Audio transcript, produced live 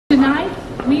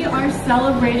Tonight, we are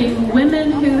celebrating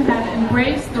women who have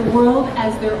embraced the world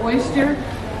as their oyster,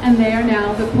 and they are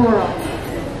now the pearl.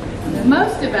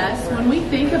 Most of us, when we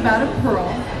think about a pearl,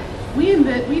 we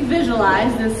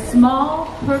visualize this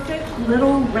small, perfect,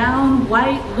 little, round,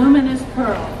 white, luminous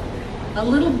pearl, a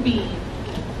little bead.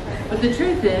 But the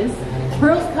truth is,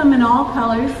 pearls come in all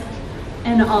colors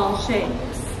and all shapes.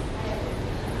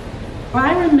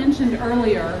 Byron mentioned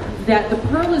earlier that the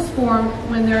pearl is formed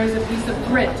when there is a piece of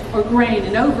grit or grain,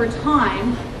 and over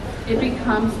time, it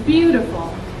becomes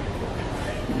beautiful.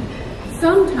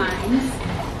 Sometimes,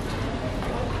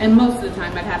 and most of the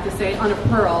time I'd have to say, on a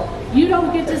pearl, you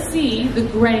don't get to see the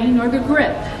grain or the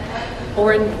grit,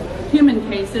 or in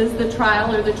human cases, the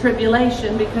trial or the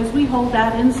tribulation, because we hold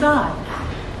that inside.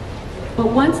 But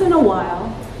once in a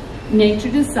while, nature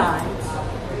decides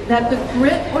that the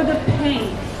grit or the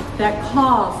pain that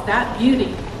caused that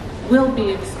beauty will be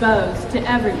exposed to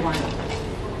everyone.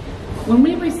 When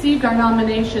we received our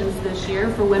nominations this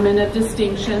year for Women of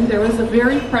Distinction, there was a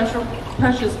very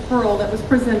precious pearl that was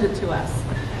presented to us.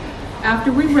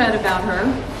 After we read about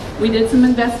her, we did some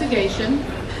investigation,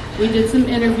 we did some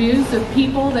interviews of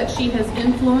people that she has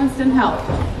influenced and helped.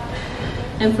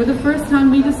 And for the first time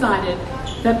we decided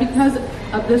that because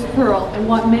of this pearl and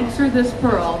what makes her this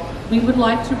pearl, we would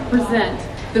like to present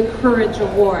the Courage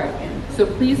Award. So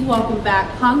please welcome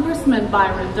back Congressman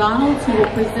Byron Donalds, who will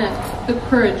present the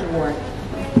Courage Award.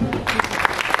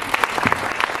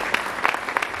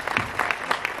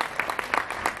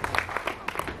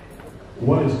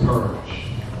 What is courage?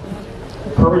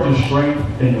 Courage is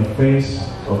strength in the face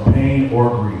of pain or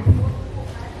grief.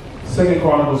 2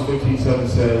 Chronicles 15:7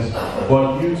 says,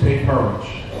 "But you take courage.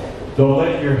 Don't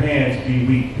let your hands be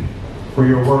weak, for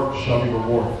your work shall be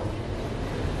rewarded."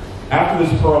 After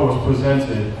this pearl was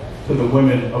presented to the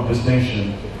women of this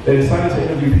nation, they decided to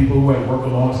interview people who had worked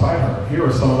alongside her. Here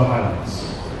are some of the highlights.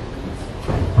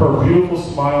 Her beautiful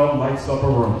smile lights up a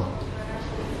room.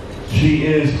 She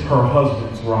is her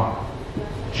husband's rock.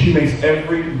 She makes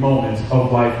every moment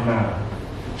of life matter.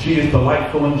 She is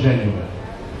delightful and genuine.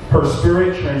 Her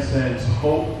spirit transcends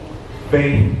hope,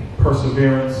 faith,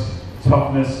 perseverance,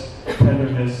 toughness,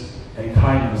 tenderness, and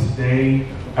kindness day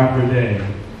after day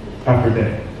after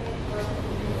day.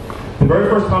 The very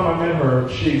first time I met her,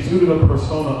 she exuded a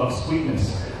persona of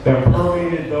sweetness that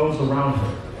permeated those around her.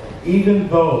 Even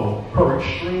though her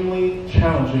extremely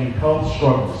challenging health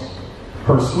struggles,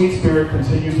 her sweet spirit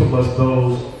continues to bless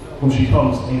those whom she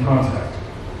comes in contact.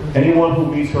 Anyone who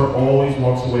meets her always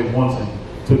walks away wanting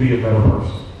to be a better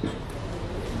person.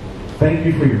 Thank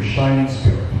you for your shining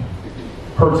spirit.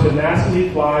 Her tenacity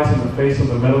flies in the face of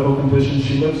the medical conditions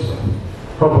she lives with.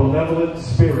 Her benevolent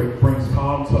spirit brings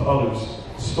calm to others'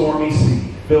 stormy sea,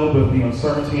 filled with the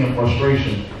uncertainty and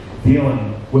frustration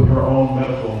dealing with her own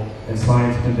medical and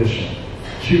science condition.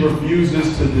 She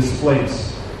refuses to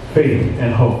displace faith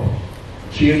and hope.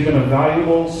 She has been a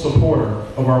valuable supporter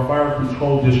of our fire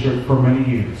control district for many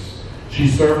years. She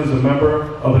served as a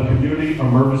member of the Community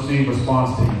Emergency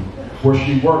Response Team, where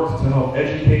she worked to help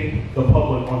educate the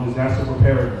public on disaster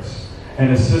preparedness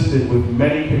and assisted with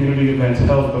many community events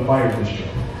held at the fire district.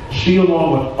 She,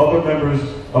 along with other members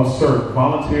of CERT,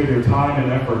 volunteered their time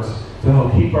and efforts to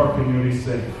help keep our community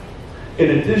safe.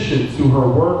 In addition to her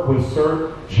work with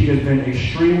CERT, she has been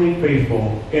extremely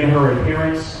faithful in her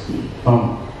adherence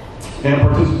and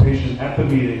participation at the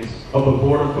meetings of the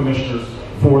Board of Commissioners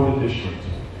for the district.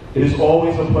 It is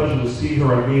always a pleasure to see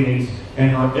her at meetings,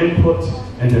 and her input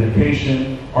and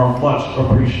dedication are much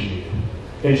appreciated.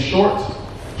 In short,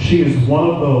 she is one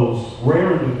of those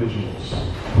rare individuals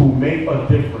who make a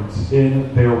difference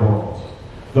in their world.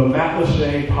 The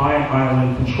Matlacha Pine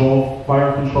Island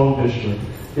Fire Control District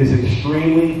is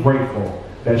extremely grateful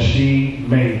that she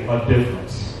made a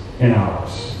difference in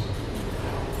ours.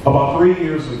 About 3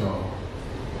 years ago,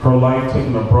 her life took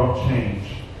an abrupt change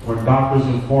when doctors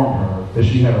informed her that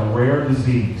she had a rare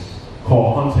disease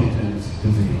called Huntington's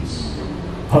disease.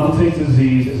 Huntington's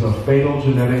disease is a fatal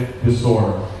genetic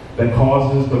disorder that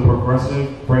causes the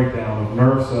progressive breakdown of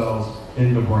nerve cells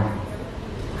in the brain.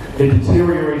 It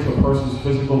deteriorates a person's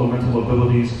physical and mental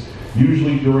abilities,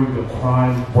 usually during the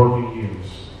prime working years,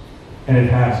 and it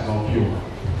has no cure.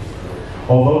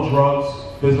 Although drugs,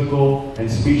 physical, and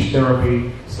speech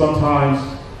therapy sometimes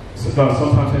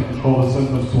can control the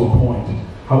symptoms to a point.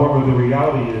 However, the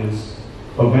reality is,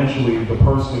 eventually the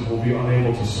person will be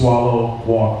unable to swallow,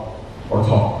 walk, or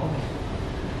talk.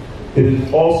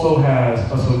 It also has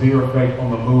a severe effect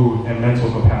on the mood and mental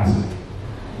capacity.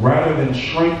 Rather than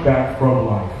shrink back from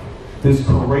life, this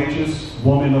courageous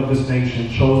woman of this nation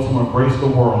chose to embrace the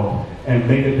world and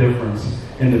make a difference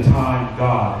in the time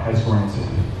God has granted.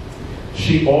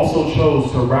 she also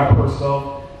chose to wrap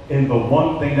herself in the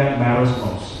one thing that matters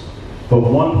most, the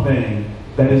one thing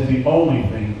that is the only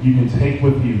thing you can take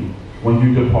with you when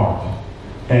you depart.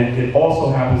 And it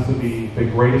also happens to be the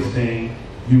greatest thing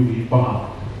you leave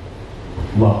behind: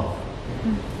 love.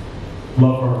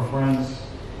 Love for her friends,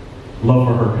 love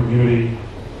for her community,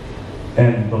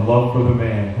 and the love for the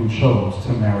man who chose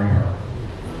to marry her.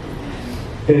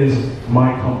 It is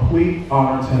my complete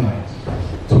honor tonight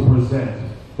to present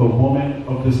the Woman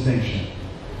of Distinction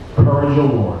Courage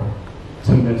Award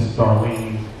to Miss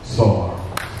Darlene Solar.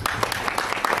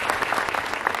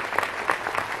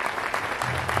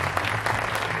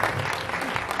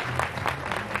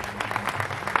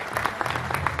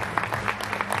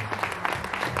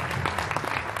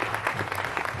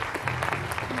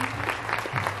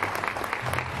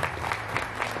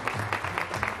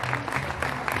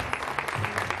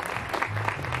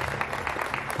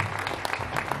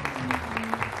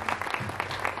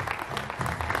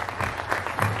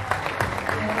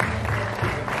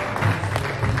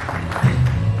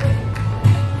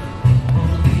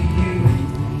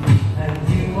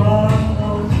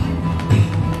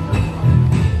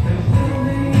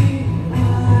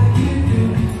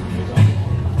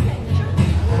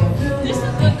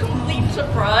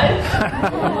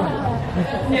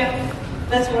 Yeah,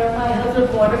 that's where my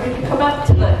husband wanted me to come out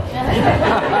tonight.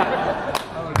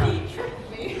 He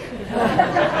tricked me.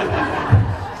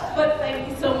 But thank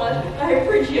you so much. I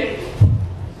appreciate it.